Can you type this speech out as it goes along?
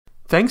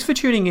Thanks for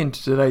tuning in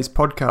to today's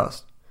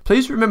podcast.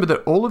 Please remember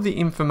that all of the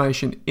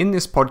information in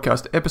this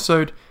podcast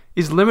episode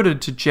is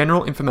limited to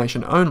general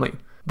information only.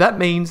 That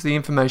means the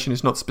information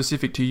is not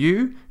specific to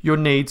you, your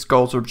needs,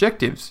 goals, or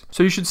objectives,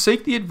 so you should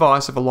seek the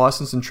advice of a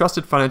licensed and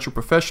trusted financial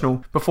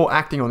professional before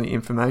acting on the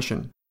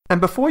information. And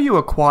before you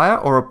acquire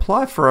or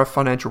apply for a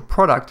financial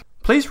product,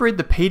 please read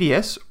the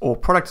PDS or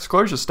product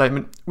disclosure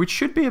statement, which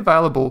should be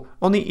available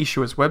on the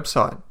issuer's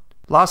website.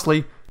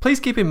 Lastly, please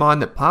keep in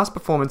mind that past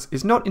performance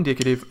is not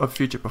indicative of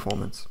future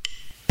performance.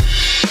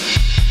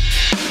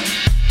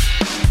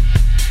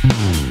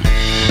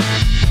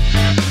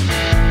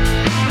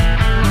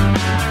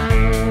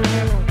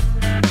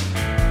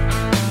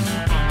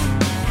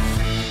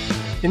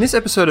 In this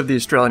episode of the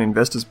Australian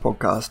Investors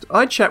Podcast,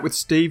 I chat with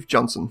Steve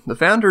Johnson, the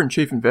founder and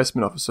chief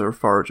investment officer of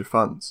Forager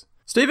Funds.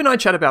 Steve and I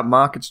chat about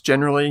markets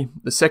generally,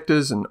 the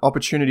sectors and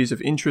opportunities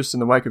of interest in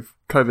the wake of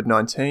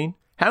COVID-19,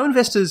 how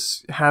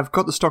investors have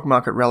got the stock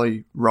market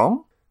rally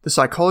wrong, the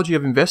psychology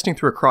of investing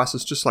through a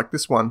crisis just like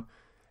this one,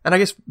 and I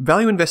guess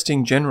value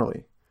investing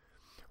generally.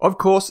 Of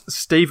course,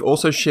 Steve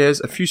also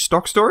shares a few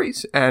stock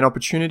stories and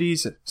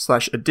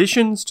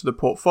opportunities/additions to the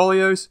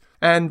portfolios,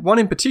 and one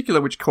in particular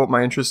which caught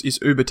my interest is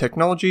Uber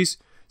Technologies.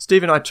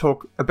 Steve and I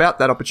talk about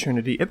that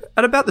opportunity at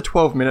about the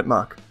 12-minute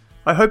mark.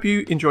 I hope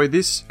you enjoy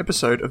this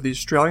episode of the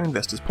Australian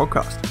Investors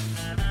Podcast.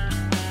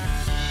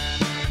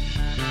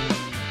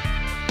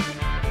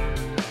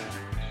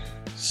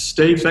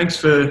 Steve, thanks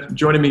for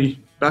joining me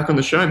back on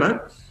the show, mate.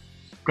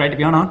 Great to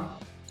be on.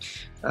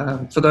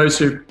 For those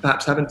who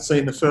perhaps haven't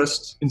seen the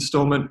first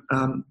instalment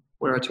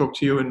where I talked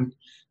to you and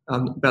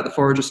about the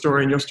Forager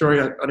story and your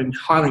story, I'd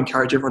highly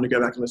encourage everyone to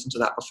go back and listen to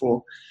that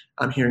before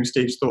hearing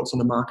Steve's thoughts on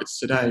the markets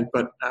today.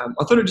 But I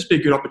thought it'd just be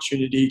a good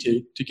opportunity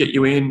to get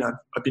you in.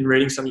 I've been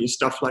reading some of your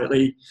stuff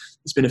lately.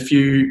 There's been a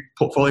few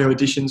portfolio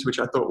additions which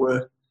I thought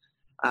were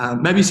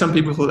maybe some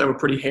people thought they were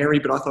pretty hairy,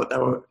 but I thought they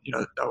were.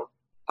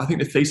 I think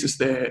the thesis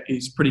there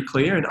is pretty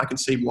clear, and I can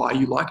see why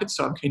you like it.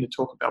 So I'm keen to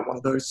talk about one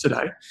of those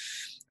today.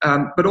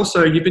 But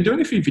also, you've been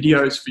doing a few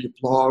videos for your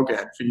blog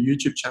and for your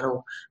YouTube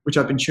channel, which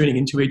I've been tuning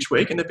into each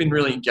week, and they've been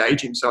really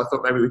engaging. So I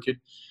thought maybe we could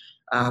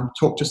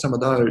talk to some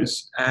of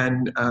those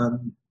and,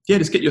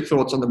 just get your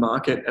thoughts on the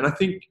market. And I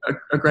think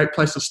a great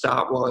place to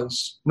start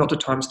was, not to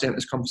timestamp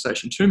this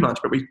conversation too much,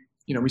 but we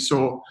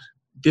saw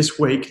this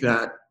week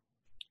that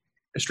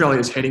Australia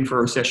is heading for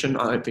a recession.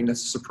 I don't think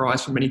that's a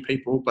surprise for many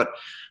people, but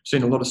we're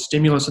seeing a lot of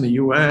stimulus in the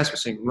US. We're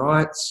seeing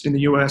riots in the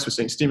US. We're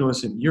seeing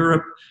stimulus in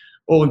Europe.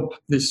 All of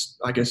this,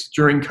 I guess,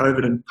 during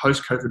COVID and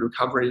post-COVID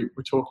recovery,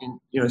 we're talking,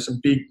 some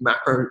big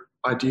macro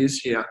ideas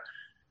here.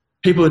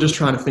 People are just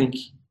trying to think,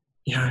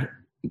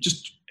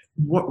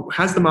 what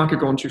has the market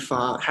gone too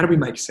far? How do we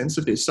make sense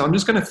of this? So I'm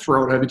just going to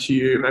throw it over to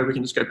you. Maybe we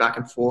can just go back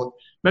and forth.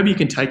 Maybe you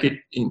can take it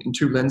in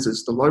two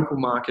lenses, the local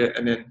market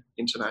and then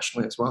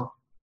internationally as well.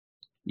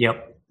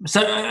 Yep.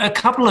 So a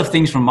couple of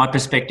things from my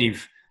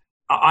perspective.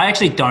 I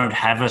actually don't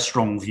have a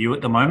strong view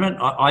at the moment.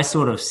 I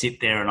sort of sit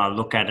there and I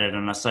look at it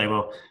and I say,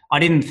 well, I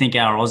didn't think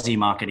our Aussie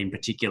market in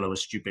particular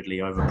was stupidly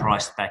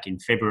overpriced back in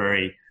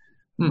February.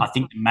 I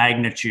think the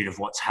magnitude of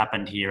what's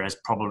happened here has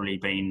probably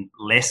been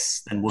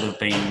less than would have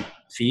been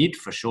feared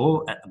for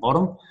sure at the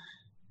bottom.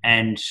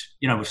 And,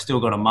 we've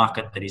still got a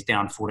market that is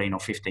down 14 or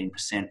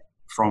 15%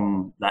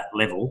 from that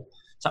level.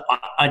 So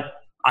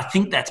I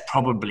think that's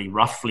probably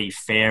roughly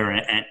fair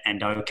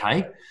and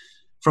okay.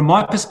 From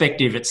my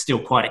perspective, it's still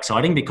quite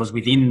exciting because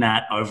within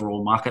that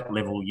overall market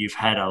level, you've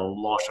had a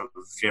lot of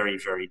very,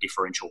 very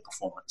differential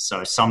performance.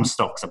 So some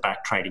stocks are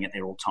back trading at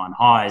their all-time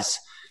highs.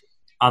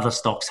 Other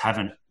stocks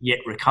haven't yet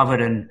recovered.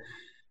 And,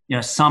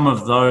 some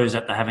of those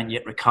that they haven't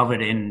yet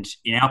recovered, and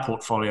in our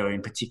portfolio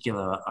in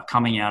particular, are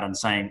coming out and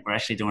saying, we're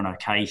actually doing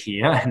okay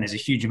here. And there's a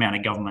huge amount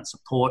of government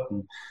support.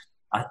 And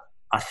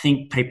I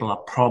think people are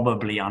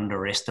probably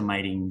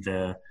underestimating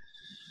the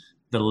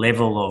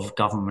level of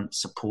government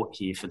support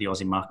here for the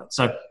Aussie market.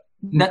 So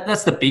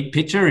that's the big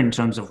picture in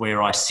terms of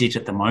where I sit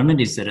at the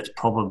moment, is that it's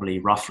probably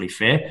roughly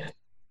fair.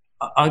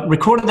 I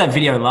recorded that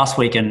video last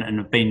week and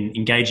have been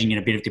engaging in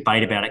a bit of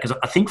debate about it because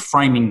I think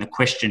framing the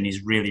question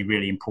is really,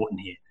 really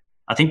important here.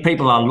 I think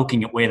people are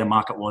looking at where the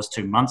market was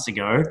 2 months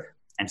ago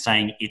and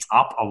saying it's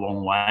up a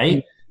long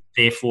way,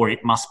 therefore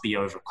it must be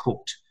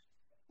overcooked,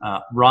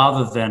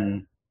 rather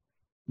than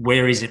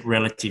where is it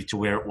relative to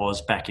where it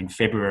was back in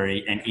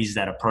February, and is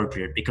that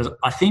appropriate? Because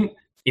I think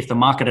if the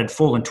market had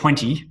fallen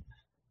 20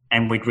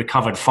 and we'd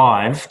recovered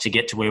 5 to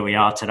get to where we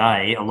are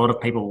today, a lot of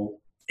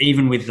people,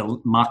 even with the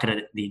market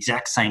at the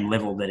exact same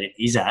level that it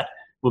is at,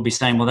 will be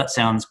saying, well, that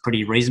sounds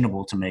pretty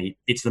reasonable to me.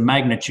 It's the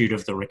magnitude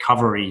of the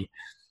recovery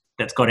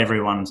that's got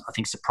everyone, I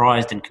think,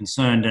 surprised and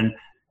concerned. And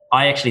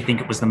I actually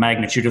think it was the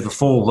magnitude of the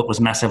fall that was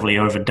massively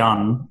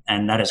overdone,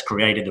 and that has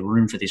created the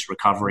room for this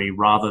recovery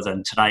rather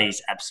than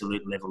today's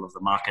absolute level of the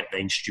market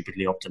being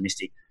stupidly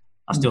optimistic.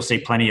 I still see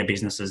plenty of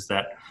businesses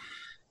that,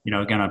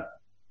 are going to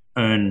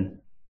earn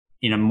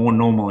in a more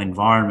normal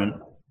environment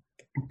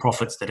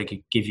profits that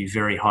could give you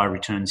very high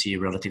returns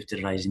here relative to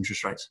today's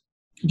interest rates.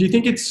 Do you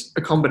think it's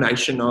a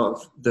combination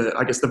of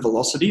the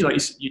velocity, like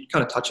you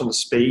kind of touch on the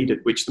speed at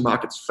which the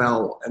markets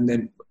fell and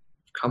then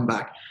come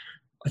back?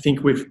 I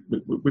think we've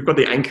got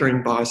the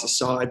anchoring bias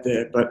aside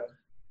there, but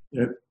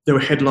there were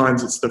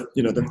headlines. It's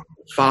the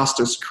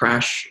fastest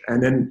crash,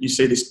 and then you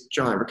see this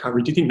giant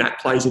recovery. Do you think that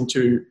plays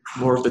into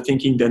more of the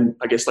thinking than,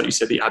 I guess, like you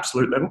said, the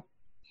absolute level?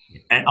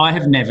 And I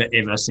have never,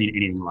 ever seen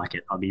anything like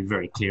it. I'll be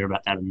very clear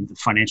about that. I mean, the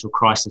financial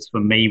crisis for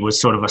me was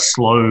sort of a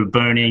slow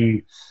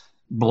burning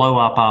blow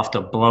up after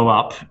blow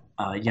up.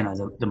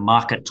 The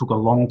market took a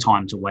long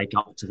time to wake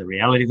up to the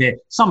reality there.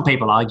 Some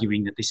people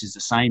arguing that this is the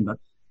same, but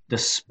the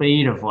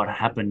speed of what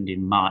happened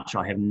in March,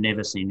 I have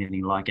never seen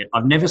anything like it.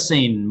 I've never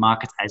seen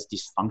markets as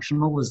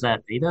dysfunctional as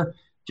that either.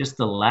 Just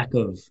the lack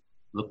of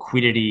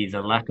liquidity,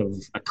 the lack of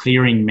a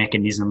clearing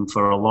mechanism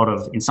for a lot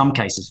of, in some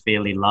cases,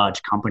 fairly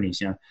large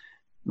companies.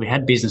 We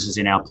had businesses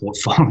in our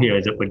portfolio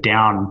that were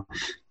down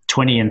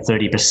 20 and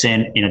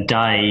 30% in a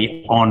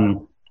day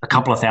on a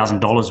couple of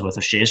 $1,000s worth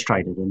of shares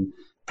traded. And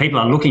people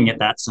are looking at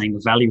that saying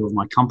the value of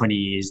my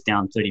company is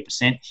down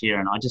 30% here.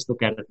 And I just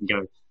look at it and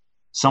go,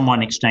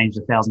 someone exchanged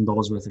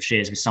 $1,000 worth of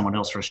shares with someone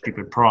else for a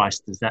stupid price.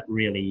 Does that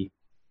really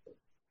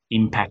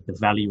impact the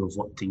value of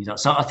what things are?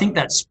 So I think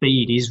that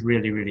speed is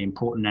really, really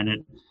important. And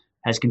it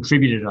has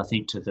contributed, I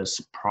think, to the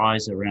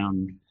surprise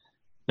around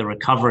the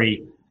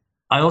recovery.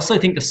 I also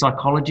think the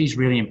psychology is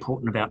really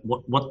important about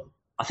what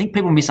I think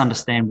people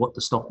misunderstand what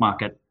the stock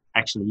market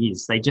actually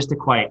is. They just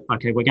equate,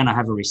 okay, we're going to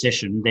have a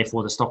recession,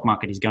 therefore the stock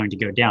market is going to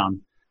go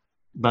down.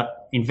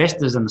 But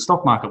investors in the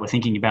stock market were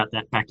thinking about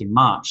that back in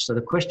March. So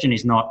the question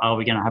is not, are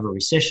we going to have a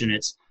recession?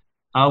 It's,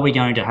 are we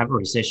going to have a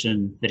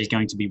recession that is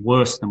going to be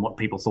worse than what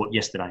people thought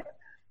yesterday?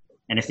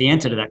 And if the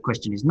answer to that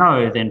question is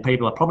no, then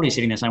people are probably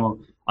sitting there saying, well,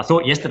 I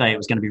thought yesterday it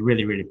was going to be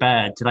really, really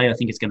bad. Today, I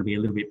think it's going to be a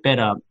little bit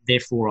better.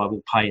 Therefore, I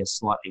will pay a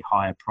slightly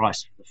higher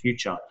price for the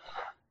future.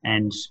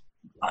 And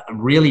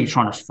really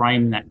trying to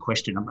frame that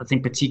question, I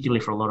think particularly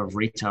for a lot of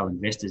retail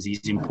investors,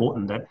 is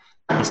important that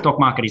the stock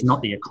market is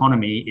not the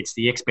economy, it's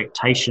the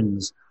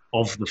expectations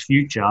of the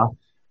future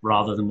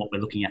rather than what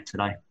we're looking at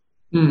today.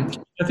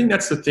 I think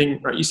that's the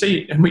thing, right? You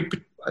see, and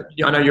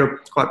I know you're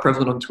quite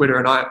prevalent on Twitter,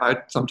 and I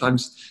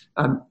sometimes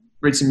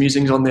read some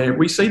musings on there.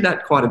 We see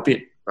that quite a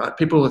bit, right?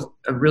 People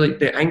are really,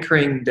 they're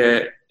anchoring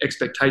their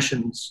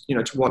expectations,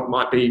 to what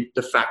might be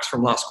the facts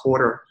from last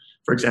quarter.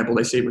 For example,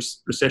 they see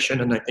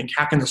recession and they think,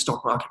 how can the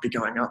stock market be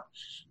going up?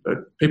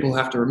 But people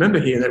have to remember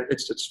here that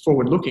it's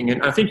forward-looking.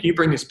 And I think you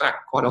bring this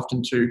back quite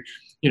often to,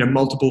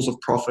 multiples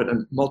of profit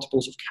and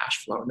multiples of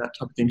cash flow and that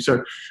type of thing.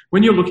 So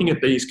when you're looking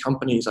at these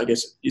companies, I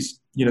guess,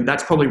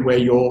 that's probably where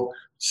you're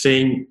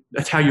seeing,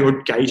 that's how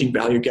you're gauging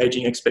value,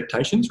 gauging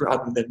expectations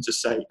rather than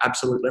just say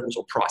absolute levels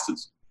or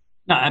prices.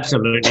 No,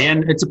 absolutely.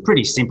 And it's a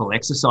pretty simple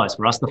exercise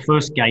for us. The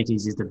first gate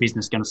is the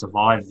business going to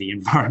survive the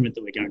environment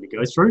that we're going to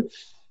go through?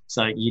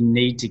 So you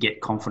need to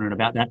get confident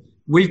about that.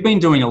 We've been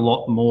doing a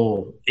lot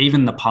more,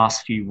 even the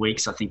past few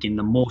weeks, I think, in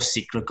the more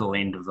cyclical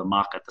end of the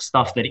market, the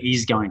stuff that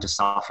is going to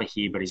suffer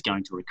here but is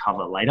going to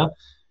recover later.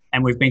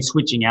 And we've been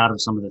switching out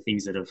of some of the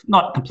things that have,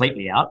 not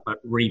completely out, but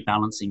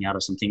rebalancing out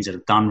of some things that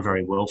have done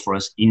very well for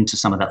us into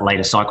some of that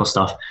later cycle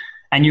stuff.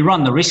 And you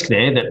run the risk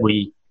there that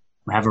we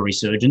have a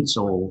resurgence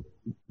or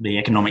the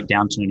economic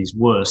downturn is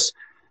worse.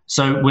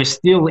 So we're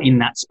still in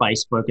that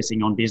space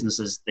focusing on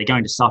businesses. They're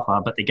going to suffer,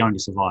 but they're going to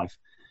survive.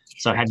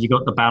 So have you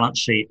got the balance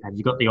sheet? Have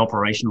you got the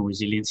operational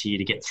resilience here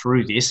to get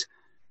through this?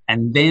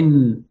 And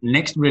then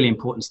next really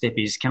important step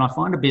is, can I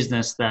find a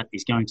business that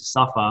is going to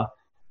suffer,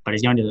 but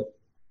is going to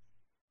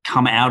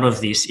come out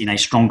of this in a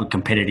stronger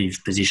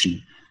competitive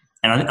position?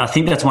 And I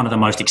think that's one of the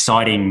most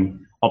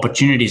exciting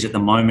opportunities at the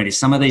moment is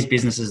some of these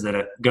businesses that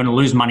are going to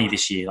lose money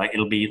this year. Like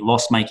it'll be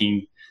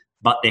loss-making,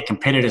 but their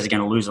competitors are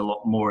going to lose a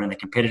lot more and the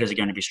competitors are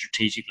going to be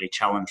strategically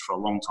challenged for a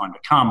long time to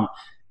come.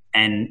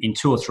 And in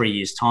 2 or 3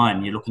 years'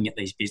 time, you're looking at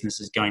these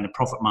businesses going, the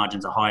profit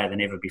margins are higher than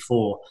ever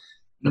before.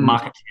 The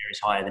market share is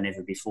higher than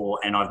ever before.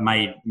 And I've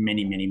made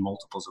many, many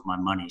multiples of my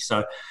money.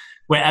 So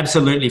we're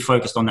absolutely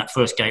focused on that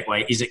first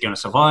gateway. Is it going to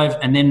survive?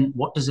 And then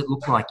what does it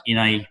look like in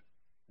a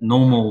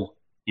normal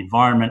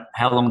environment?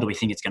 How long do we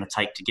think it's going to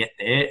take to get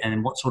there? And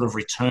then what sort of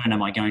return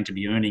am I going to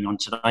be earning on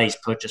today's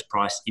purchase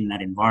price in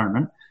that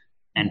environment?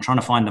 And trying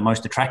to find the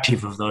most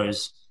attractive of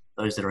those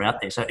that are out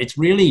there. So it's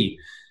really,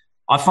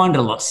 I find it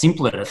a lot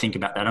simpler to think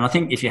about that. And I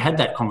think if you had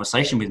that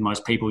conversation with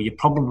most people, you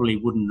probably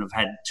wouldn't have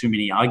had too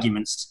many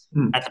arguments.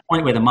 At the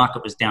point where the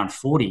market was down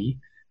 40,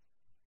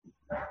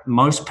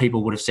 most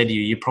people would have said to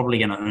you, you're probably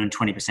going to earn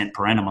 20%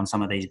 per annum on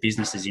some of these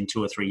businesses in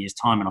 2 or 3 years'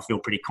 time. And I feel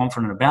pretty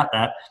confident about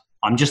that.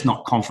 I'm just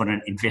not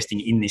confident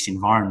investing in this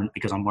environment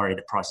because I'm worried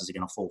that prices are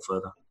going to fall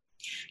further.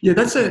 Yeah,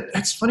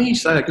 that's funny you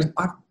say that because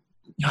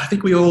I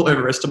think we all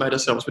overestimate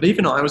ourselves, but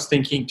even I was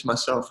thinking to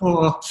myself,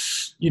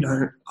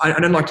 I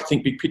don't like to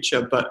think big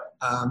picture, but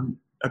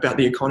about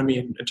the economy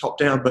and top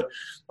down. But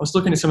I was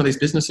looking at some of these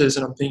businesses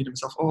and I'm thinking to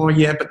myself,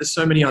 but there's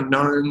so many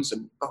unknowns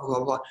and blah,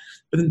 blah, blah.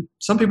 But then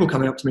some people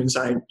coming up to me and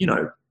saying,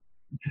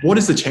 what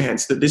is the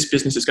chance that this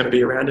business is going to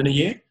be around in a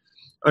year?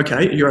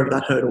 okay, you're over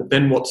that hurdle.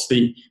 Then what's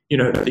the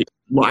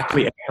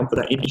likely outcome for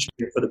that industry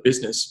or for the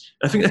business?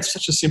 And I think that's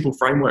such a simple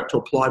framework to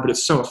apply, but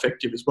it's so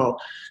effective as well.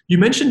 You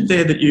mentioned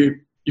there that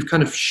you've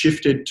kind of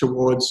shifted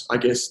towards, I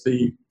guess,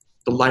 the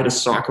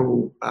latest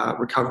cycle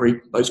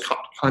recovery, those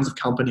kinds of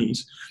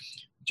companies.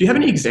 Do you have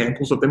any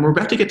examples of them? We're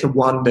about to get to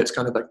one that's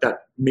kind of like that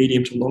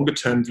medium to longer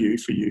term view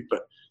for you,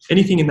 but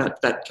anything in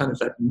that kind of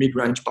that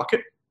mid-range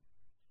bucket?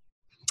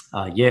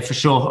 Yeah, for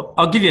sure.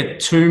 I'll give you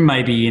two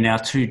maybe in our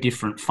two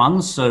different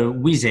funds. So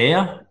Wizz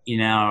Air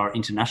in our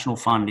international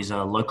fund is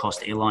a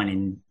low-cost airline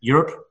in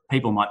Europe.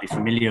 People might be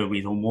familiar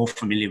with or more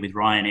familiar with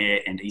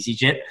Ryanair and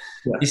EasyJet.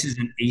 Yeah. This is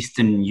an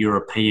Eastern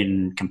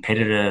European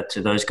competitor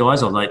to those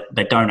guys, although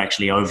they don't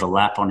actually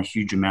overlap on a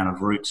huge amount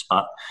of routes,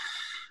 but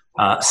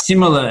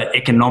similar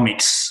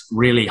economics,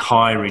 really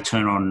high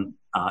return on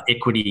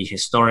equity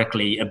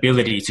historically,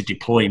 ability to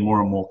deploy more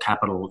and more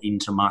capital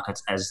into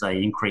markets as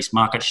they increase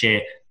market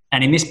share.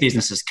 And in this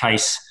business's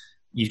case,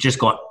 you've just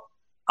got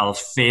a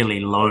fairly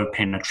low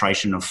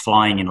penetration of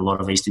flying in a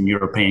lot of Eastern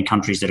European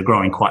countries that are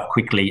growing quite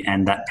quickly,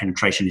 and that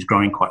penetration is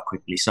growing quite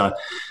quickly. So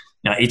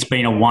it's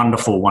been a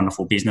wonderful,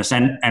 wonderful business.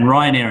 And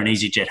Ryanair and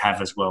EasyJet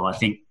have as well. I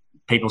think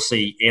people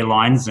see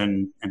airlines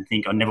and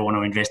think, I never want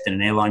to invest in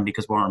an airline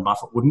because Warren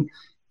Buffett wouldn't.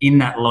 In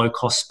that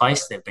low-cost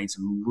space, there have been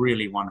some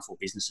really wonderful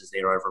businesses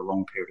there over a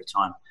long period of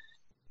time.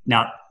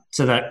 Now,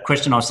 so that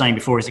question I was saying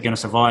before, is it going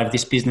to survive?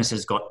 This business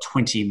has got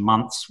 20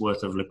 months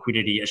worth of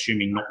liquidity,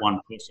 assuming not one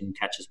person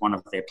catches one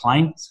of their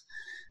planes.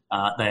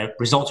 The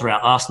results are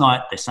out last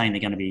night. They're saying they're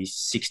going to be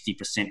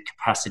 60%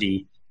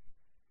 capacity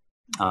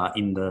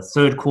in the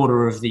third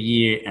quarter of the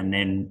year, and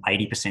then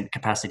 80%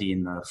 capacity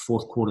in the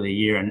fourth quarter of the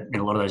year. And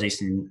a lot of those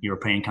Eastern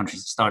European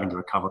countries are starting to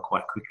recover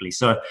quite quickly.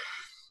 So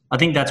I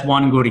think that's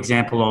one good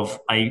example of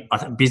a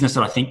business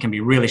that I think can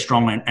be really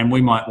strong, and we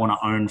might want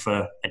to own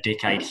for a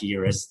decade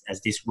here as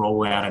this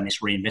rollout and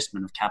this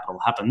reinvestment of capital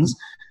happens.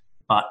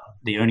 But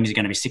the earnings are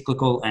going to be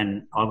cyclical,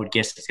 and I would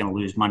guess it's going to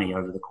lose money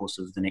over the course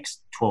of the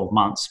next 12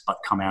 months, but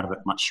come out of it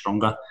much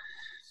stronger.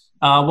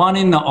 One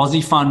in the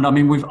Aussie fund, I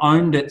mean, we've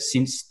owned it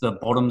since the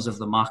bottoms of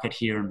the market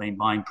here and been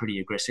buying pretty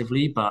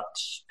aggressively,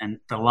 and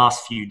the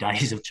last few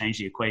days have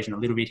changed the equation a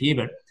little bit here,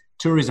 but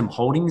Tourism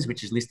Holdings,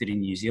 which is listed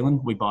in New Zealand.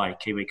 We buy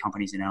Kiwi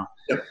companies in our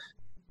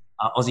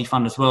Aussie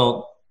fund as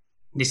well.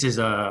 This is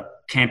a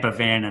camper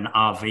van and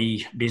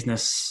RV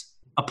business.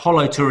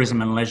 Apollo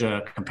Tourism and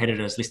Leisure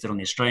competitors listed on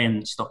the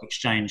Australian Stock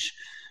Exchange.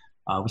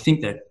 We think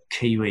that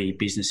Kiwi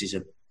business is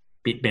a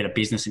bit better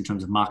business in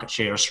terms of market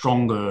share, a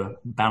stronger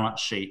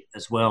balance sheet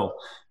as well.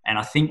 And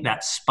I think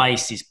that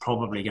space is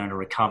probably going to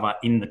recover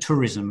in the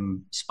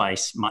tourism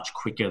space much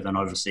quicker than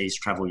overseas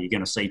travel. You're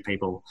going to see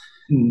people,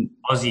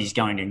 Aussies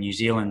going to New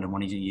Zealand and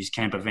wanting to use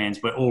camper vans.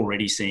 We're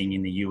already seeing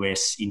in the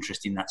US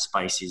interest in that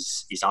space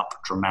is up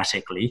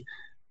dramatically.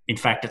 In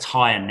fact, it's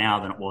higher now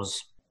than it was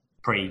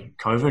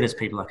pre-COVID as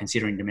people are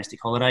considering domestic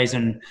holidays.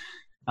 And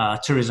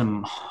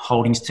Tourism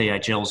Holdings,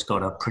 THL's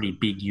got a pretty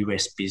big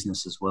US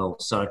business as well.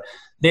 So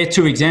they're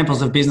two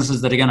examples of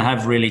businesses that are going to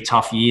have really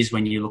tough years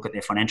when you look at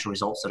their financial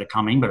results that are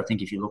coming. But I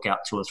think if you look out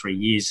 2 or 3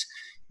 years,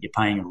 you're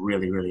paying a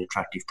really, really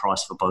attractive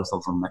price for both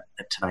of them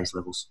at today's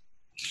levels.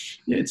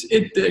 Yeah,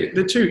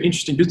 they're two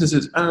interesting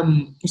businesses.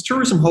 Is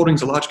Tourism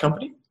Holdings a large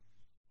company?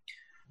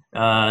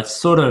 It's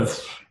sort of,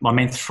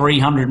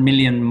 300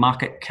 million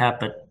market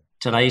cap at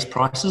today's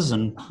prices,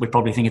 and we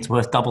probably think it's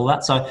worth double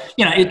that. So,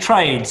 it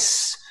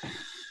trades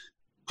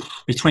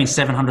between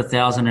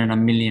 700,000 and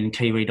 $1 million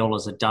Kiwi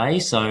dollars a day.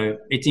 So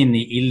it's in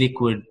the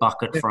illiquid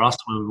bucket for us,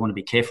 where we want to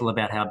be careful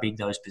about how big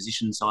those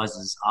position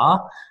sizes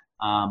are.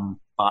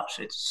 But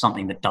it's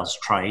something that does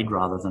trade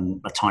rather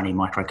than a tiny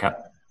micro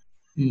cap.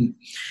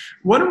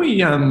 Why don't we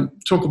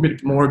talk a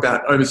bit more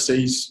about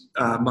overseas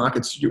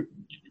markets?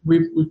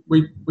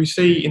 We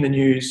see in the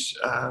news,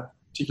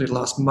 particularly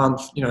last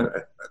month,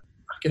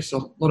 I guess a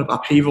lot of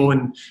upheaval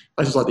in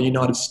places like the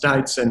United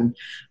States, and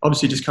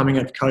obviously just coming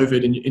out of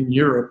COVID in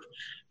Europe.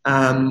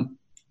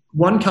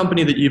 One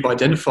company that you've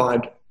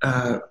identified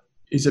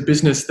is a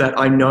business that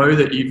I know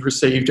that you've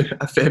received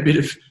a fair bit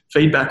of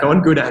feedback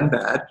on, good and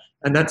bad,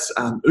 and that's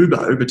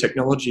Uber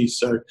Technologies.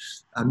 So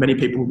many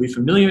people will be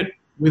familiar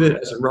with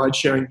it as a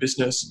ride-sharing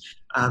business.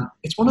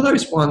 It's one of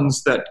those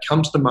ones that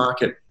come to the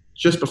market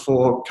just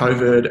before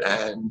COVID,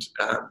 and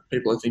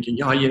people are thinking,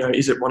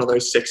 is it one of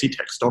those sexy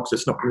tech stocks?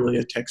 It's not really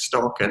a tech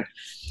stock. And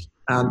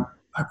I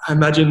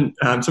imagine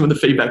some of the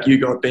feedback you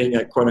got being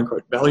a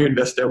quote-unquote value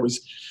investor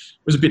was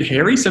a bit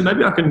hairy. So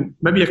maybe I can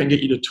get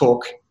you to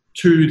talk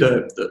to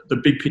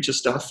the big picture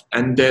stuff,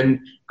 and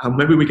then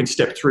maybe we can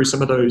step through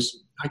some of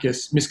those, I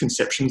guess,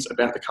 misconceptions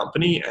about the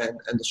company and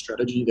the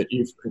strategy that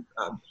you've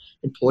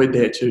employed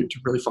there to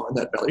really find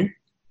that value.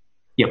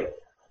 Yep.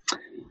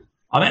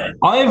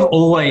 I've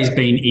always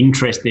been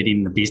interested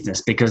in the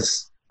business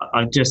because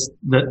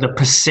the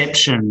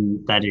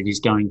perception that it is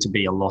going to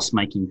be a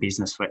loss-making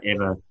business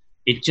forever,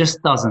 it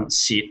just doesn't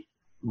sit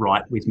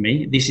right with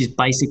me. This is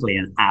basically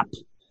an app,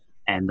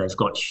 and they've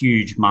got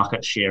huge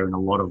market share in a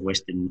lot of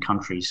Western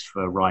countries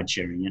for ride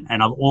sharing.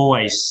 And I've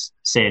always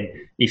said,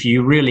 if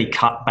you really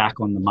cut back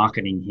on the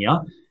marketing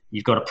here,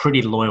 You've got a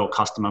pretty loyal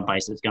customer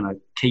base that's going to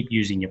keep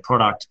using your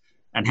product.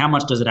 And how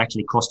much does it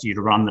actually cost you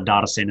to run the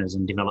data centers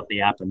and develop the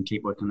app and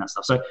keep working on that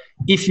stuff? So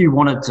if you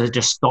wanted to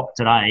just stop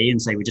today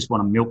and say, we just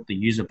want to milk the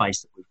user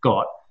base that we've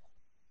got,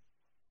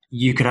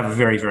 you could have a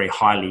very, very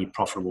highly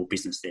profitable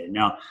business there.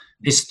 Now,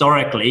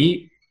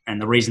 historically,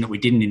 and the reason that we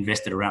didn't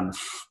invest it around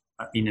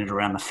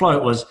the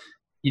float was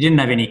you didn't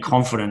have any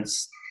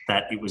confidence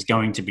that it was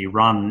going to be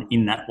run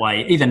in that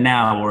way, either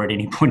now or at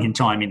any point in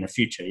time in the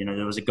future.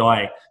 There was a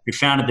guy who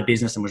founded the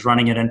business and was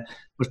running it and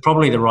was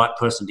probably the right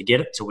person to get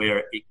it to where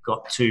it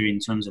got to in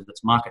terms of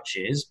its market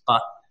shares,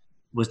 but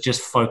was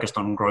just focused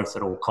on growth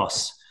at all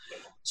costs.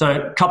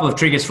 So a couple of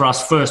triggers for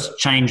us. First,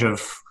 change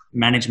of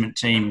management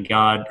team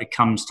guard. It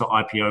comes to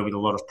IPO with a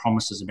lot of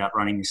promises about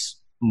running this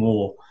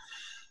more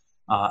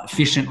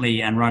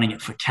efficiently and running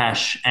it for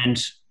cash.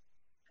 And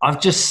I've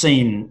just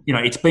seen,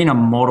 it's been a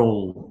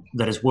model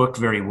that has worked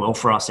very well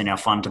for us in our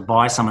fund to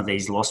buy some of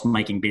these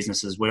loss-making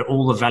businesses where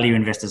all the value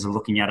investors are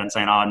looking at it and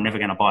saying, I'm never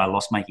going to buy a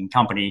loss-making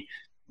company,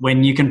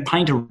 when you can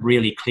paint a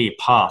really clear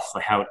path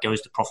for how it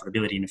goes to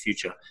profitability in the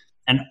future.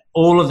 And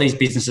all of these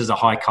businesses are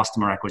high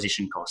customer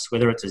acquisition costs,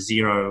 whether it's a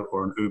Xero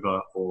or an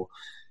Uber or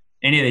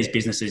any of these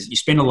businesses. You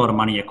spend a lot of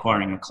money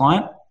acquiring a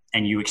client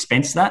and you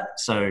expense that.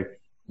 So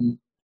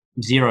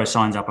Xero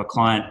signs up a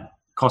client,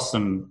 costs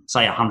them,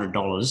 say,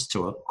 $100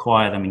 to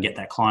acquire them and get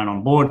that client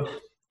on board,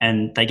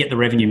 and they get the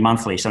revenue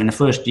monthly. So in the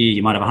first year,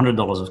 you might have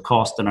 $100 of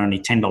cost and only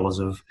 $10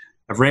 of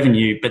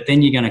revenue, but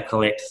then you're going to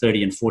collect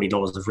 $30 and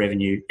 $40 of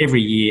revenue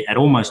every year at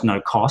almost no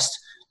cost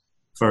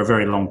for a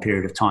very long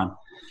period of time.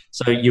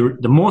 So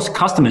the more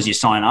customers you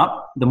sign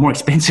up, the more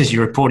expenses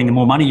you're reporting, the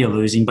more money you're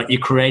losing, but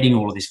you're creating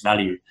all of this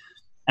value.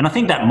 And I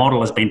think that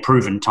model has been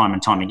proven time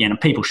and time again, and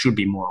people should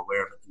be more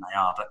aware of it than they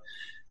are. But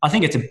I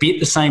think it's a bit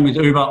the same with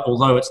Uber,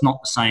 although it's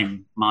not the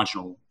same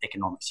marginal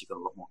economics. You've got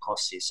a lot more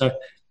costs here. So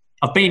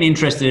I've been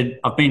interested.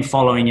 I've been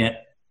following it.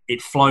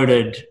 It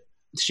floated.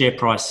 The share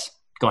price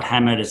got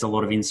hammered as a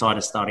lot of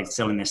insiders started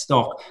selling their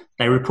stock.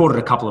 They reported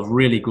a couple of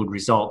really good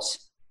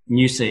results.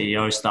 New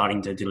CEO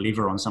starting to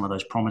deliver on some of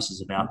those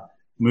promises about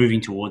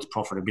moving towards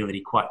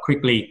profitability quite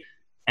quickly.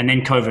 And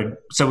then COVID.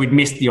 So we'd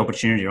missed the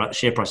opportunity, right? The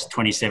share price is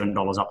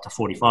 $27 up to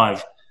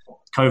 $45.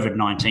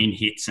 COVID-19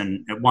 hits,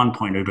 and at one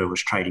point Uber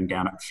was trading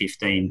down at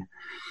 15.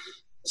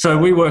 So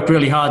we worked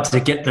really hard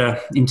to get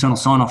the internal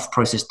sign-off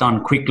process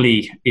done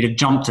quickly. It had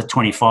jumped to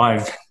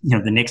 25,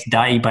 the next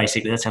day,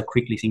 basically. That's how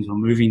quickly things were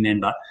moving then.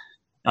 But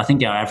I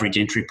think our average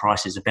entry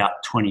price is about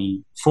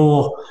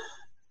 24.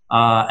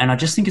 And I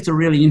just think it's a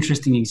really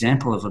interesting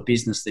example of a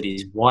business that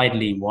is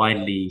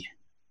widely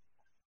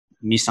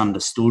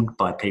misunderstood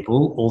by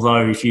people.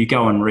 Although if you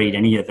go and read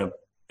any of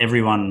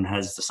everyone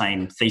has the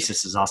same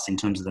thesis as us in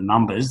terms of the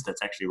numbers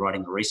that's actually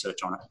writing the research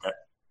on it, that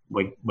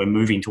we're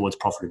moving towards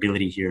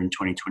profitability here in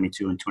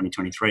 2022 and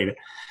 2023. But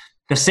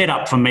the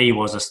setup for me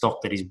was a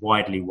stock that is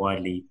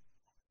widely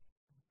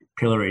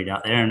pilloried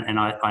out there. And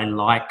I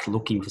like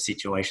looking for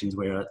situations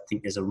where I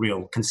think there's a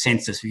real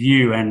consensus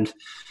view, and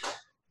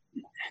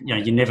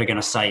you're never going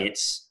to say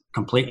it's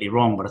completely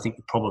wrong, but I think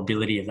the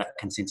probability of that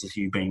consensus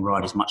view being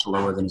right is much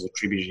lower than is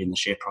attributed in the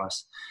share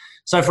price.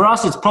 So for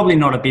us, it's probably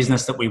not a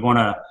business that we want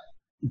to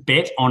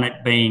bet on it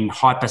being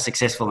hyper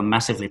successful and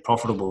massively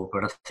profitable,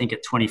 but I think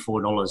at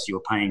 $24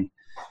 you're paying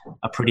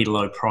a pretty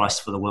low price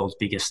for the world's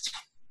biggest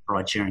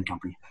ride sharing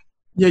company.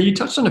 Yeah, you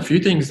touched on a few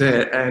things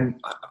there, and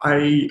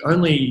I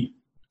only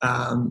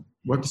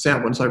worked this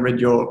out once I read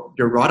your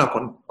write-up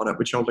on it,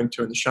 which I'll link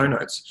to in the show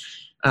notes.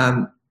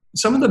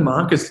 Some of the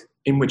markets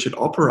in which it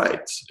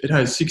operates, it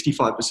has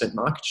 65%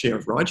 market share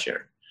of ride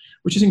sharing,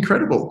 which is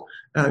incredible.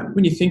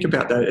 When you think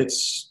about that,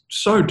 it's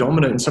so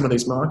dominant in some of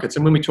these markets.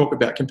 And when we talk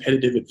about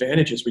competitive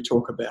advantages, we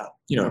talk about,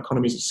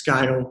 economies of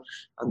scale.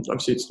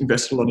 Obviously, it's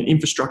invested a lot in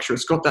infrastructure.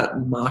 It's got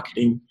that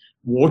marketing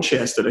war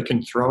chest that it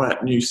can throw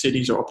at new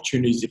cities or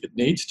opportunities if it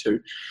needs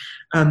to.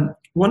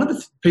 One of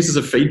the pieces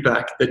of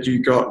feedback that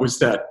you got was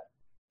that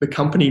the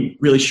company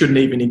really shouldn't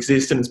even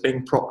exist and it's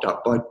being propped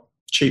up by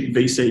cheap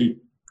VC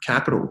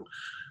capital.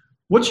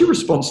 What's your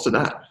response to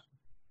that?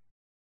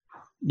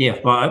 Yeah,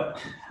 well,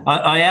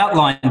 I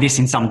outlined this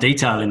in some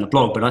detail in the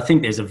blog, but I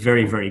think there's a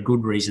very, very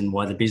good reason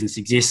why the business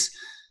exists.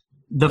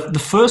 The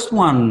first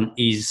one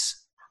is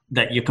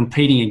that you're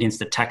competing against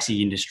the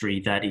taxi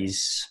industry that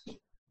is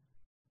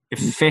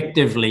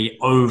effectively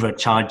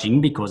overcharging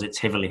because it's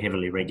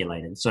heavily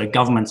regulated. So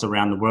governments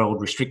around the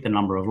world restrict the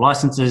number of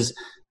licenses.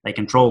 They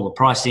control the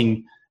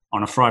pricing.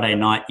 On a Friday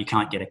night, you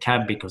can't get a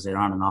cab because there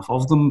aren't enough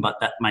of them, but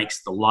that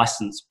makes the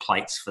license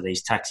plates for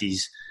these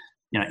taxis.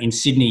 In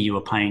Sydney, you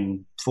were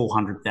paying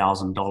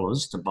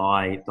 $400,000 to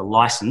buy the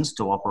license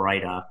to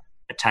operate a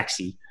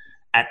taxi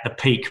at the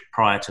peak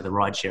prior to the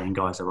ride-sharing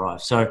guys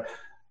arrive. So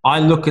I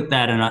look at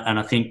that and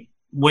I think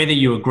whether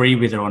you agree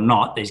with it or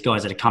not, these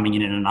guys that are coming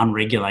in an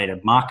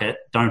unregulated market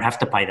don't have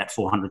to pay that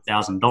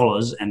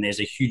 $400,000, and there's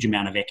a huge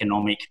amount of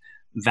economic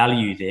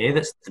value there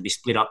that's to be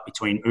split up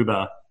between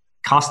Uber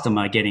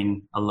customer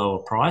getting a lower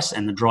price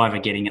and the driver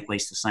getting at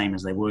least the same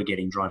as they were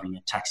getting driving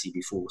a taxi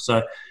before.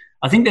 So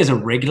I think there's a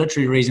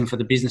regulatory reason for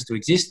the business to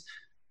exist.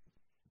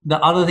 the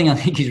other thing I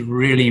think is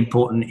really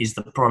important is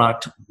the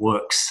product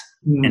works,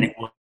 and it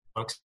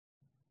works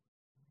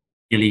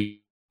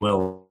really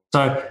well.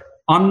 So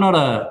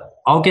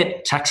I'll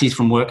get taxis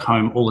from work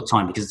home all the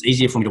time because it's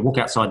easier for me to walk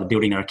outside the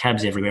building. There are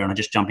cabs everywhere and I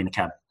just jump in the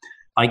cab.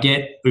 I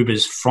get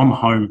Ubers from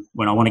home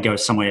when I want to go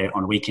somewhere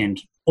on a weekend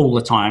all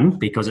the time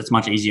because it's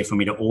much easier for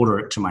me to order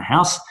it to my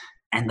house,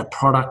 and the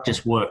product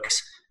just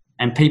works.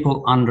 And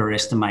people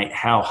underestimate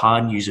how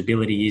hard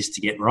usability is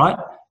to get right.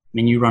 I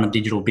mean, you run a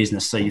digital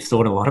business, so you've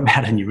thought a lot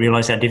about it and you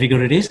realize how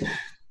difficult it is.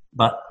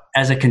 But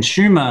as a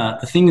consumer,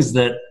 the things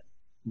that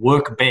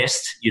work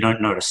best, you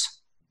don't notice.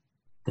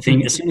 The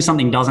thing, as soon as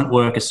something doesn't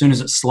work, as soon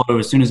as it's slow,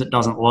 as soon as it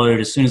doesn't load,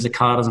 as soon as the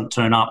car doesn't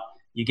turn up,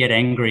 you get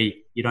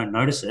angry, you don't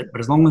notice it.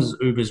 But as long as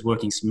Uber's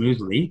working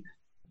smoothly,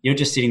 you're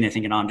just sitting there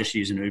thinking, oh, I'm just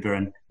using Uber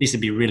and this would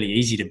be really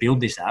easy to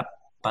build this app.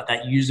 But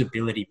that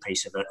usability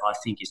piece of it, I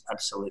think, is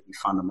absolutely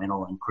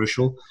fundamental and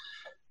crucial.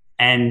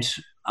 And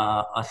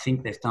I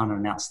think they've done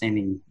an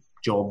outstanding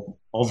job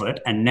of it.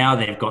 And now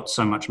they've got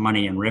so much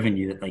money and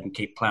revenue that they can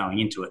keep ploughing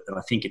into it that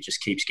I think it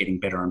just keeps getting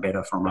better and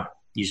better from a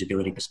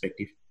usability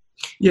perspective.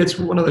 Yeah, it's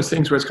one of those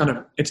things where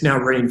it's now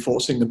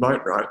reinforcing the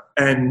moat, right?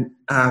 And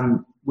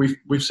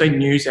we've seen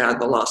news out in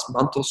the last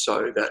month or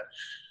so that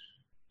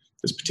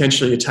there's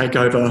potentially a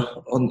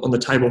takeover on the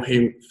table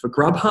here for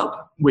Grubhub,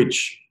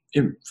 which,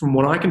 from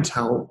what I can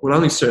tell, will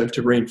only serve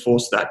to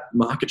reinforce that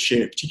market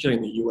share, particularly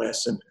in the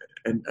US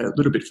and a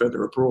little bit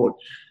further abroad.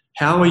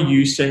 How are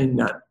you seeing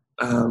that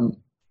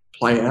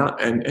play out?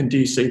 And do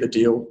you see the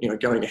deal,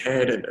 going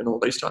ahead and all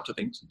these types of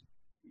things?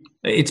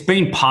 It's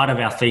been part of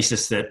our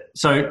thesis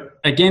so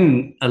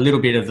again, a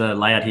little bit of the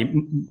layout here.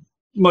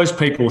 Most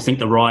people think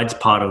the rides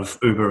part of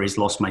Uber is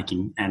loss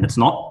making, and it's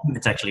not.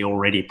 It's actually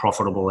already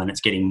profitable, and it's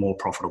getting more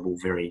profitable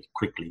very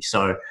quickly.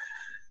 So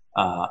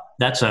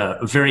that's a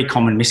very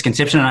common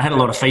misconception. And I had a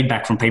lot of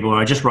feedback from people where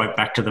I just wrote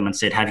back to them and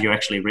said, have you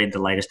actually read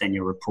the latest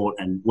annual report,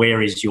 and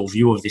where is your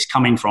view of this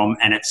coming from?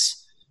 And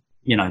it's,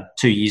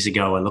 2 years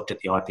ago I looked at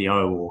the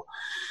IPO, or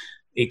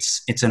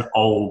it's an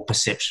old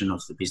perception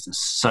of the business.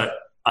 So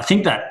I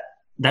think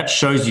that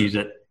shows you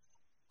that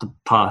the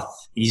path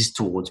is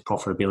towards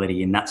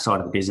profitability in that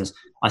side of the business.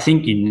 I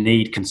think you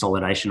need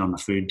consolidation on the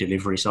food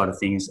delivery side of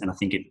things, and I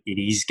think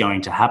it is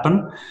going to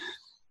happen.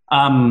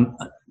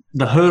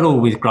 The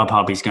hurdle with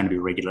Grubhub is going to be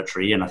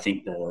regulatory, and I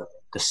think the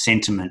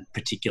sentiment,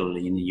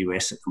 particularly in the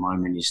US at the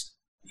moment,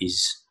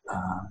 is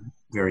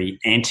very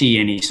anti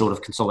any sort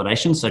of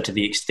consolidation. So to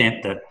the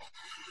extent that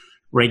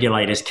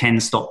regulators can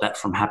stop that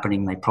from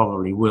happening, they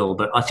probably will.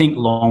 But I think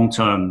long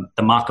term,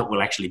 the market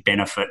will actually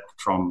benefit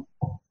from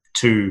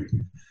two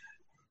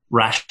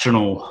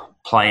rational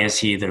players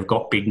here that have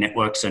got big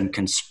networks and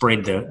can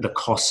spread the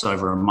costs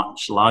over a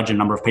much larger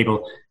number of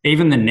people.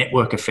 Even the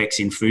network effects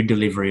in food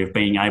delivery of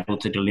being able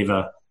to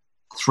deliver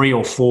 3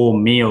 or 4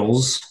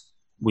 meals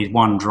with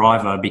one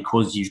driver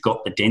because you've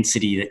got the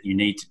density that you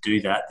need to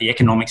do that. The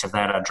economics of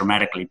that are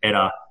dramatically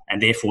better,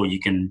 and therefore you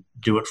can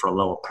do it for a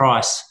lower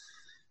price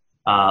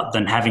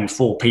than having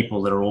 4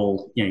 people that are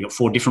all, you've got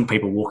 4 different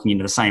people walking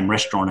into the same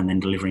restaurant and then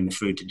delivering the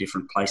food to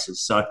different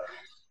places. So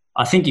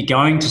I think you're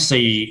going to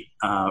see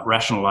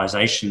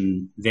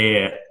rationalisation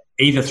there,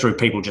 either through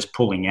people just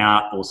pulling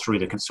out or through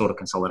the sort of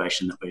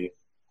consolidation that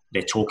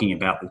they're talking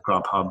about with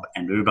Grubhub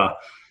and Uber.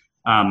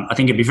 I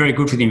think it'd be very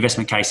good for the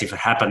investment case if it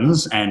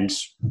happens, and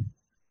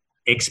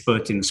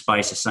experts in the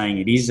space are saying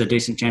it is a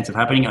decent chance of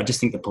happening. I just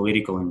think the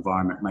political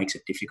environment makes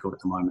it difficult at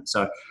the moment.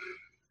 So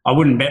I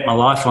wouldn't bet my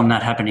life on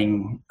that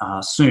happening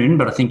soon,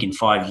 but I think in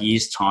 5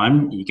 years'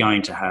 time, you're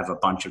going to have a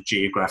bunch of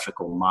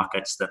geographical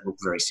markets that look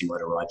very similar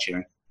to ride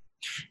sharing.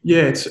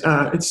 Yeah,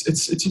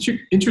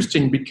 it's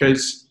interesting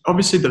because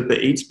obviously the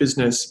Eats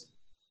business,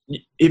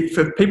 if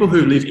for people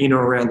who live in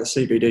or around the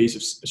CBDs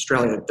of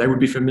Australia, they would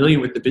be familiar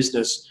with the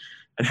business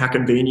and how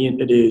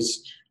convenient it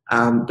is.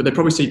 But they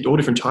probably see all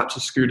different types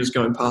of scooters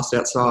going past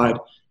outside.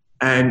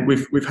 And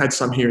we've had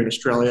some here in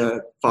Australia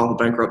file for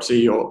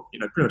bankruptcy or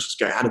pretty much just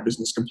go out of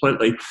business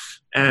completely.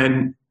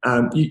 And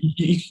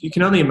you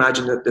can only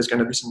imagine that there's going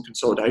to be some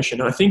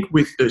consolidation. And I think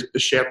with the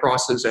share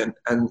prices and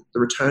the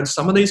returns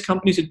some of these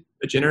companies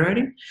are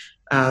generating,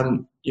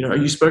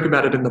 you spoke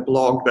about it in the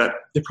blog, but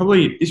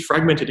this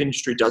fragmented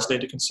industry does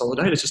need to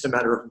consolidate. It's just a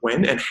matter of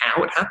when and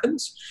how it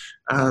happens.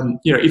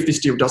 If this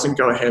deal doesn't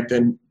go ahead,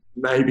 then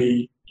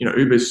maybe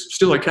Uber's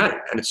still okay,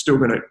 and it's still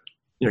going to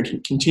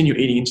continue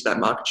eating into that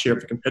market share of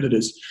the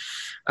competitors.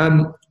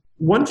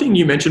 One thing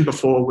you mentioned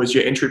before was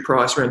your entry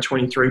price around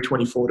 $23,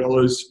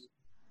 $24,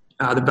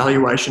 the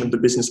valuation of the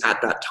business at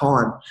that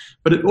time.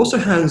 But it also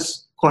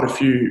has quite a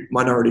few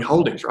minority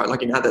holdings, right?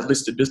 Like in other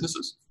listed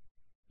businesses.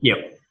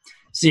 Yep.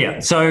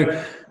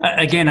 So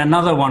again,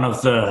 another one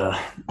of the,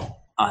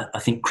 I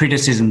think,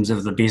 criticisms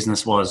of the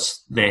business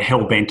was they're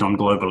hell-bent on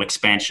global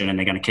expansion and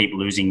they're going to keep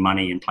losing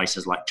money in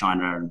places like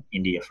China and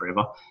India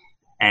forever.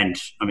 And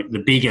I mean, the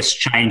biggest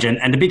change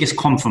and the biggest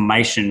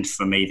confirmation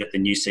for me that the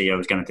new CEO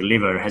is going to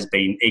deliver has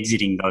been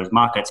exiting those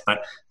markets.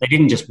 But they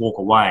didn't just walk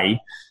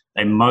away.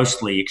 They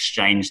mostly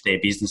exchanged their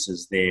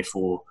businesses there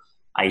for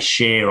a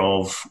share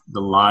of the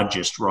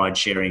largest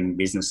ride-sharing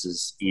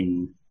businesses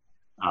in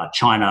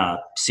China,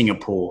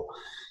 Singapore.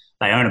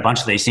 They own a bunch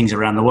of these things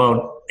around the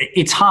world.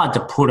 It's hard to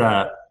put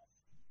a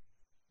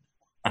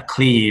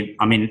clear,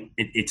 I mean,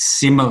 it's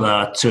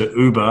similar to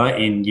Uber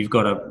in you've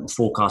got to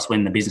forecast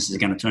when the business is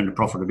going to turn to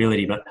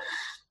profitability, but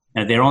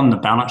they're on the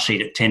balance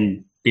sheet at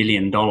 $10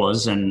 billion,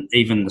 and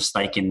even the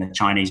stake in the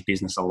Chinese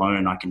business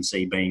alone, I can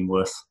see being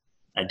worth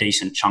a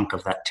decent chunk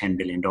of that $10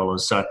 billion.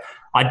 So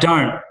I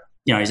don't,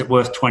 is it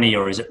worth 20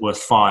 or is it worth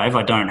 5?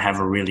 I don't have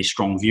a really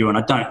strong view, and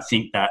I don't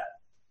think that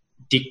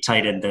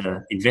dictated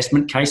the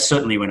investment case.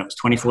 Certainly when it was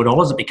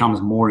 $24, it becomes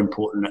more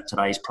important at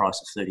today's price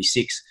of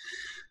 36.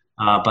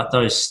 But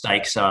those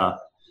stakes are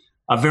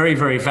very,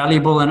 very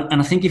valuable.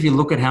 And I think if you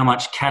look at how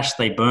much cash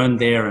they burned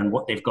there and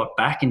what they've got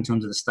back in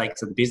terms of the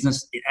stakes of the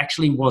business, it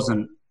actually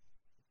wasn't,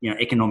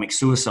 economic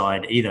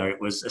suicide either. It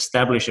was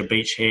establish a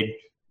beachhead,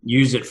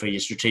 use it for your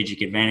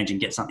strategic advantage and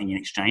get something in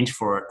exchange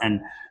for it.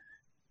 And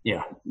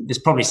yeah, there's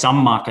probably some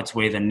markets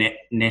where the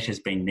net has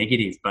been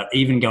negative, but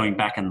even going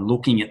back and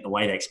looking at the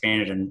way they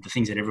expanded and the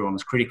things that everyone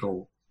was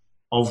critical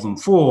of them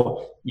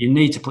for, you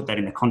need to put that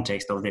in the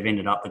context of they've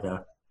ended up with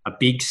a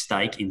big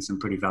stake in some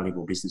pretty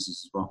valuable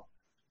businesses as well.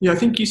 Yeah, I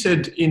think you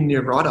said in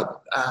your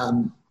write-up,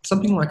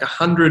 something like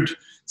 100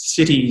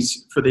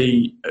 cities for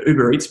the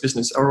Uber Eats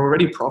business are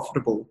already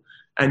profitable.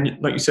 And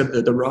like you said,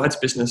 the rides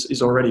business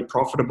is already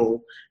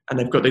profitable, and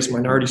they've got these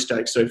minority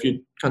stakes. So if you're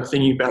kind of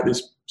thinking about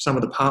this, some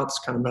of the parts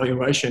kind of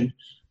valuation,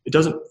 it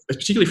doesn't,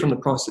 particularly from the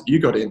price that you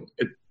got in,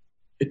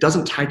 it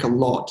doesn't take a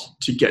lot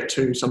to get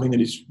to something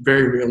that is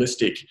very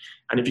realistic.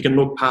 And if you can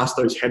look past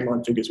those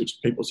headline figures, which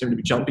people seem to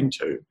be jumping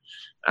to,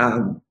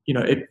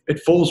 it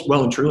falls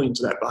well and truly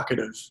into that bucket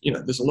of,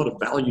 there's a lot of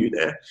value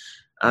there.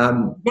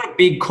 You've got a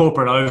big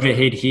corporate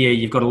overhead here.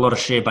 You've got a lot of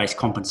share-based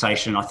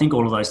compensation. I think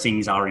all of those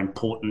things are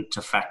important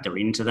to factor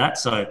into that.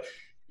 So,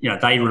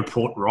 they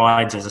report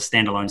rides as a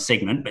standalone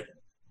segment, but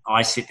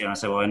I sit there and I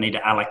say, well, I need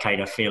to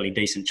allocate a fairly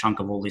decent chunk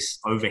of all this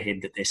overhead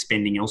that they're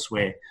spending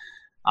elsewhere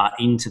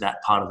into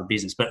that part of the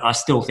business. But I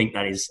still think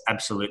that is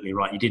absolutely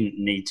right. You didn't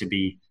need to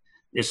be,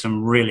 there's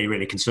some really,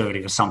 really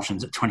conservative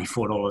assumptions at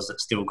 $24 that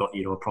still got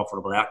you to a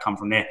profitable outcome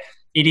from there.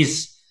 It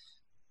is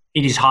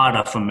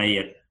harder for me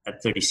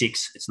at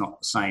 36. It's not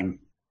the same.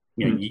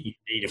 You need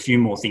a few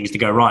more things to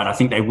go right. I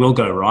think they will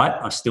go right.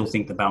 I still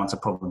think the balance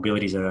of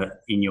probabilities are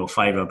in your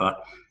favor, but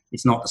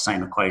it's not the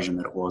same equation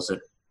that it was at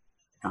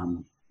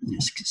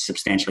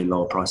substantially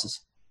lower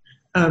prices.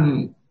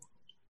 One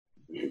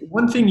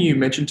thing you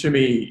mentioned to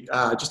me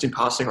just in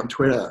passing on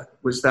Twitter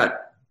was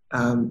that,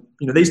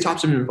 these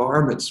types of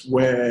environments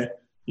where,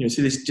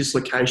 see these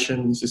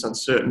dislocations, this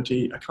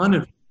uncertainty,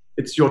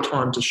 it's your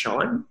time to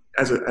shine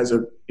as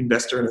a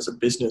investor and as a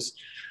business.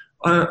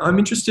 I'm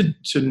interested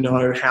to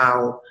know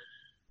how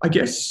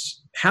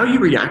you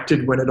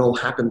reacted when it all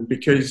happened,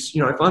 because,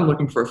 if I'm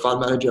looking for a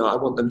fund manager, I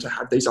want them to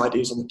have these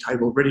ideas on the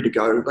table ready to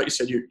go. Like you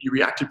said, you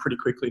reacted pretty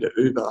quickly to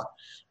Uber.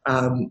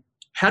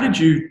 How did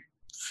you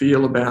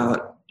feel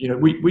about,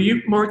 were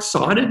you more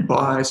excited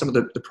by some of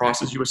the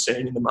prices you were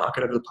seeing in the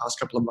market over the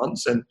past couple of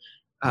months? And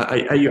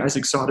are you as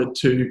excited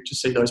to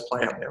see those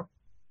play out now?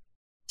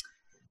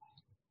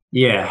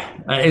 Yeah,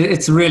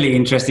 it's really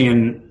interesting,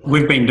 and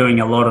we've been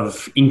doing a lot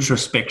of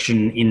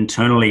introspection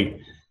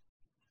internally.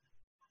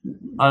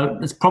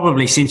 It's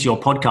probably since your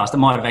podcast, it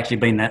might have actually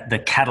been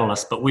the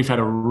catalyst, but we've had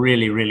a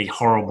really, really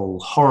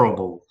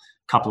horrible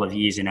couple of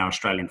years in our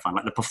Australian fund.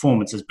 Like, the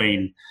performance has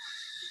been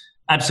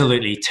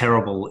absolutely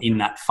terrible in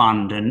that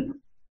fund, and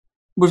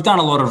we've done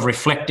a lot of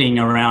reflecting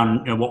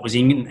around what was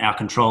in our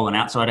control and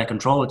outside our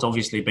control. It's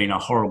obviously been a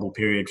horrible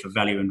period for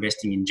value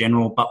investing in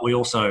general, but we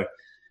also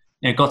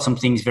got some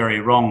things very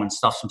wrong and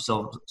stuffed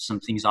some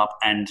things up.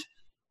 And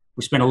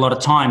we spent a lot of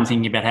time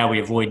thinking about how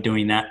we avoid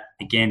doing that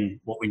again,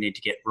 what we need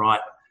to get right.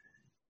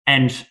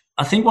 And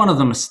I think one of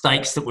the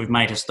mistakes that we've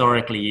made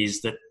historically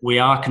is that we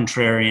are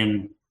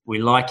contrarian. We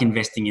like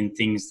investing in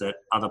things that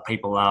other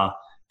people are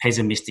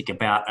pessimistic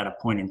about at a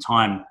point in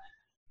time.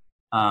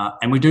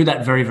 And we do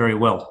that very, very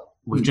well.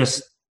 We've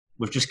just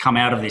come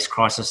out of this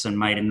crisis and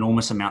made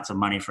enormous amounts of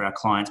money for our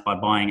clients by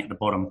buying at the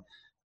bottom.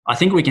 I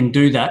think we can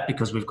do that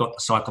because we've got the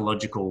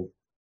psychological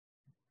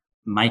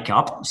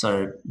makeup.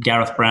 So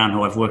Gareth Brown,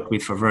 who I've worked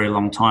with for a very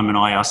long time, and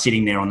I are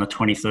sitting there on the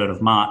 23rd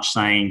of March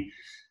saying,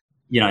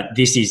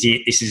 this is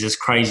it. This is as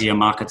crazy a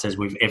market as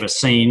we've ever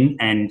seen.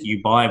 And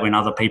you buy when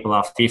other people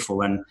are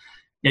fearful. And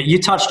you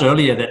touched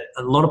earlier that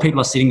a lot of people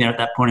are sitting there at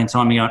that point in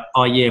time and going,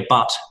 oh yeah,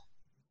 but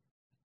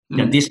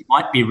this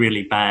might be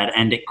really bad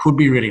and it could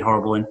be really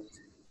horrible. And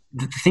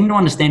the thing to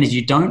understand is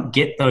you don't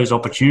get those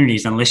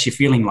opportunities unless you're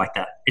feeling like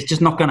that. It's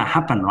just not going to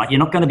happen, right? You're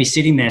not going to be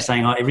sitting there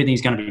saying, oh,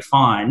 everything's going to be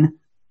fine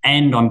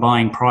and I'm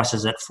buying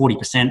prices at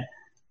 40%.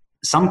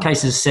 Some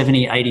cases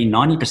 70, 80,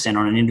 90%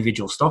 on an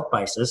individual stock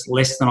basis,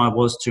 less than I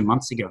was 2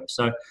 months ago.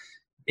 So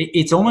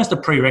it's almost a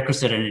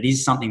prerequisite, and it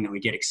is something that we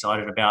get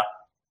excited about.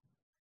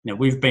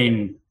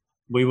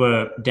 We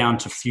were down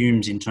to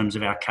fumes in terms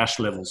of our cash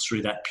levels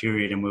through that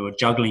period, and we were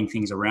juggling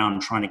things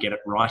around trying to get it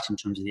right in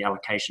terms of the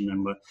allocation,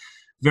 and we're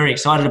very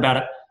excited about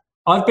it.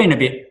 I've been a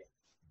bit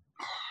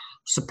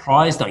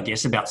surprised, I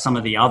guess, about some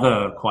of the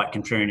other quite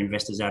contrarian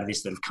investors out of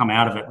this that have come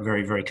out of it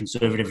very, very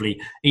conservatively,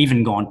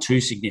 even gone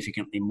to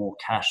significantly more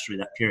cash through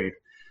that period.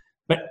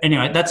 But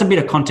anyway, that's a bit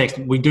of context.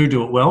 We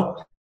do it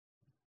well.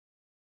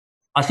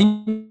 I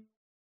think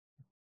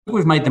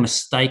we've made the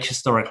mistake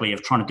historically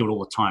of trying to do it all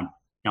the time.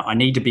 I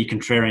need to be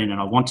contrarian, and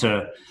I want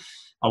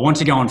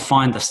to go and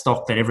find the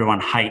stock that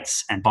everyone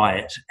hates and buy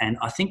it. And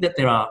I think that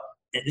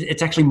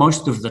it's actually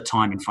most of the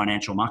time in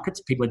financial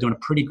markets, people are doing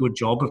a pretty good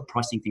job of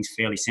pricing things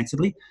fairly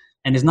sensibly.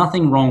 And there's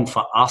nothing wrong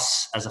for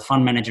us as a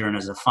fund manager and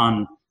as a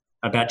fund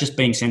about just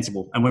being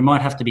sensible. And we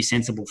might have to be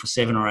sensible for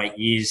 7 or 8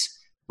 years.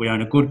 We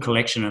own a good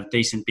collection of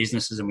decent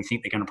businesses and we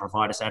think they're going to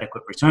provide us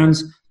adequate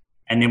returns.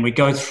 And then we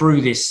go through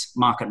this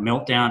market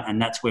meltdown,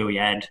 and that's where we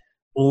add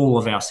all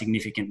of our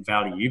significant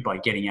value by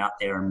getting out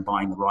there and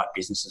buying the right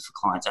businesses for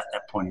clients at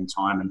that point in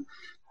time. And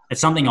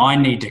it's something I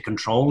need to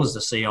control as the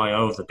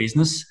CIO of the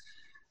business.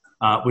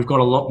 We've got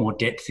a lot more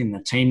depth in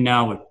the team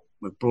now.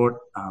 We've brought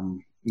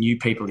new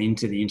people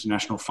into the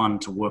international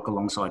fund to work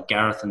alongside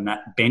Gareth, and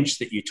that bench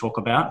that you talk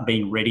about,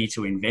 being ready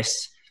to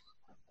invest.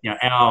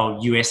 Our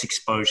US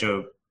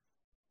exposure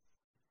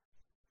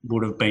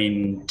would have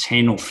been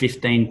 10 or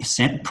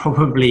 15%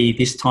 probably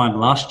this time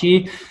last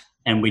year,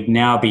 and we'd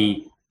now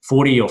be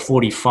 40 or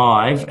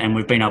 45, and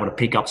we've been able to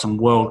pick up some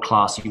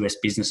world-class US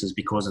businesses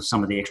because of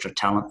some of the extra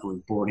talent that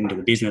we've brought into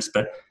the business.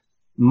 But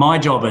my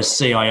job as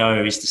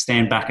CIO is to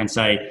stand back and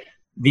say,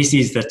 this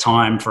is the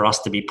time for us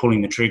to be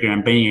pulling the trigger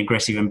and being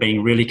aggressive and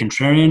being really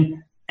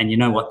contrarian. And you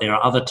know what? There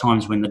are other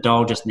times when the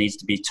dial just needs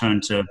to be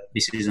turned to,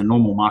 this is a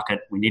normal market.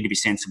 We need to be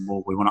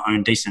sensible. We want to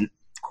own decent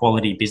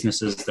quality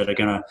businesses that are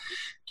going to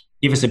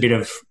give us a bit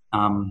of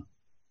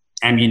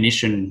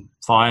ammunition,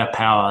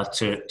 firepower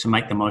to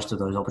make the most of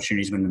those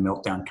opportunities when the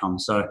meltdown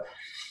comes. So,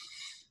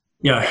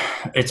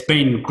 it's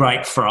been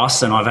great for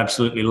us, and I've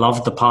absolutely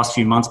loved the past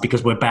few months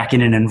because we're back in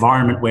an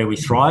environment where we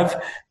thrive.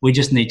 We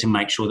just need to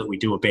make sure that we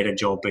do a better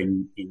job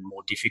in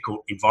more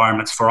difficult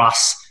environments for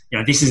us.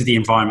 This is the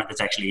environment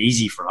that's actually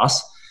easy for us.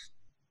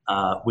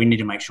 We need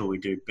to make sure we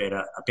do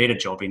a better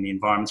job in the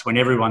environments when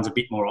everyone's a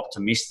bit more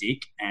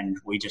optimistic, and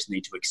we just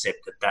need to accept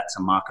that that's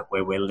a market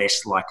where we're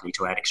less likely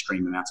to add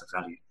extreme amounts of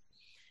value.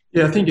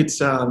 Yeah, I think it's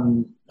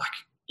like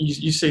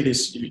you see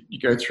this, you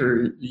go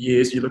through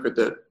years, you look at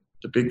the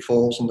big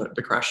falls and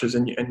the crashes,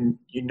 and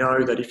you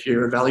know that if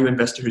you're a value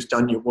investor who's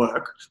done your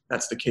work,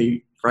 that's the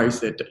key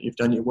phrase there, that you've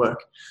done your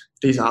work.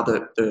 These are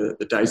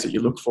the days that you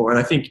look for. And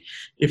I think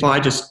if I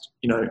just,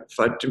 if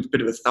I do a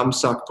bit of a thumb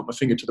suck, put my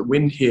finger to the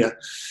wind here,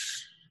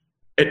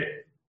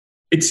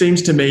 it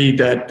seems to me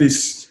that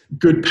this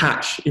good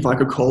patch, if I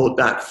could call it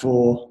that,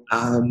 for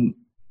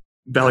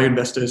value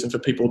investors and for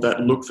people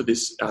that look for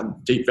this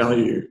deep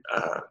value,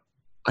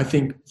 I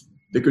think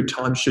the good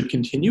times should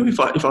continue. If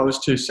I was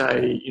to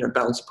say,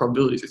 balance the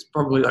probabilities, it's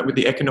probably like with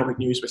the economic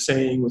news we're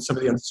seeing, with some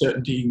of the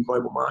uncertainty in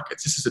global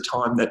markets, this is a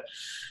time that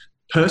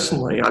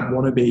personally I'd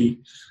want to be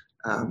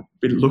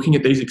looking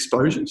at these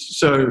exposures.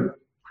 So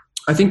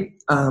I think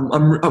I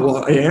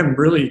am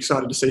really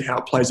excited to see how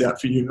it plays out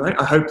for you, mate.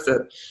 I hope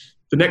that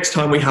the next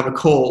time we have a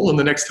call and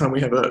the next time we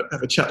have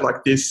a chat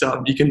like this,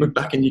 you can look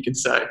back and you can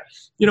say,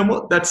 you know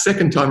what, that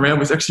second time round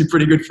was actually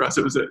pretty good for us.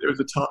 It was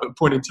a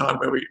point in time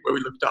where we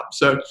looked up.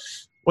 So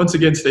once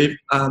again, Steve,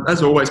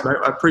 as always, mate,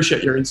 I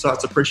appreciate your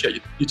insights. I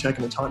appreciate you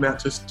taking the time out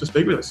to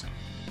speak with us.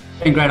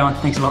 Been great on.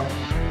 Thanks a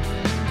lot.